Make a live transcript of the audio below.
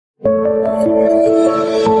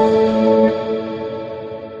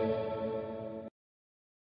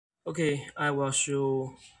Okay, I will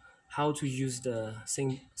show how to use the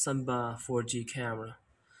Sunba 4G camera.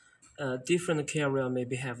 Different camera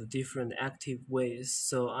maybe have different active ways.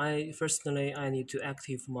 So I need to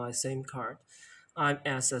active my SIM card. I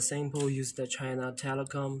as a sample use the China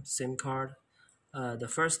Telecom SIM card. The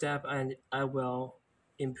first step I will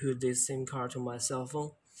input this SIM card to my cell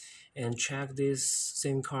phone and check this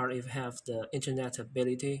SIM card if have the internet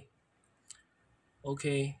ability.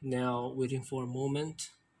 Okay, now waiting for a moment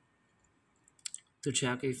to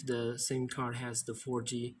check if the SIM card has the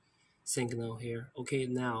 4G signal here. Okay,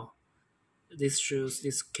 now this shows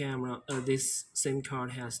this SIM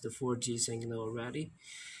card has the 4G signal already,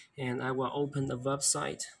 and I will open the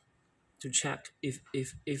website to check if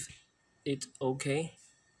it okay.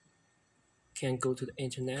 Can go to the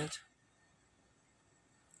internet.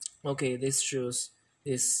 Okay, this shows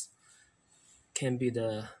this can be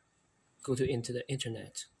the go to into the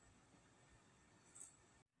internet.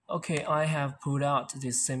 Okay, I have pulled out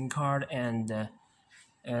this SIM card and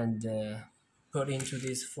put into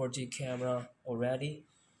this 4G camera already,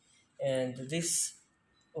 and this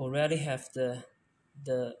already have the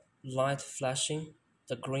light flashing,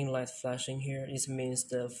 the green light flashing here. It means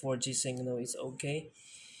the 4G signal is okay.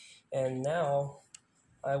 And now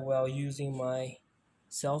I will using my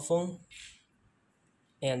cell phone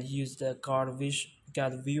and use the guard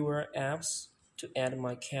viewer apps to add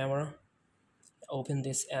my camera. Open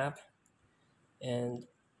this app and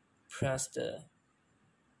press the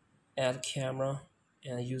add camera,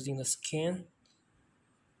 and using the scan,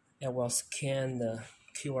 I will scan the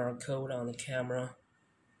QR code on the camera.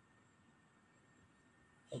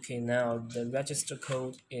 Okay, now the register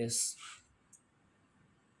code is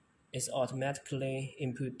automatically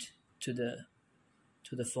input to the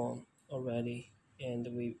phone already, and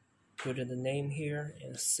we put in the name here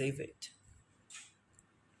and save it.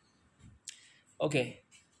 Okay,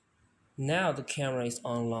 now the camera is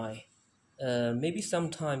online. Maybe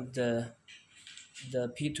sometimes the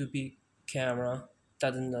P2P camera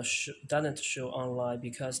doesn't show online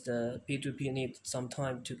because the P2P needs some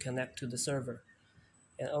time to connect to the server.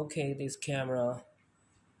 And okay, this camera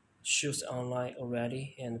shows online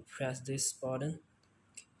already, and press this button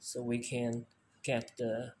so we can get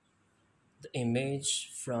the image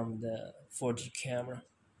from the 4G camera.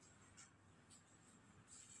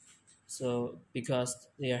 So because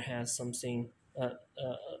there has something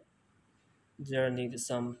there needs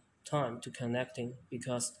some time to connecting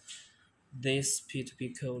because this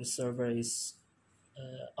P2P code server is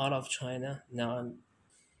out of China now.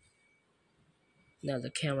 Now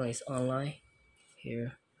the camera is online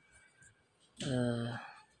here,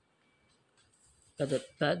 but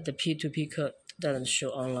the P2P code doesn't show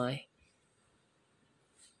online.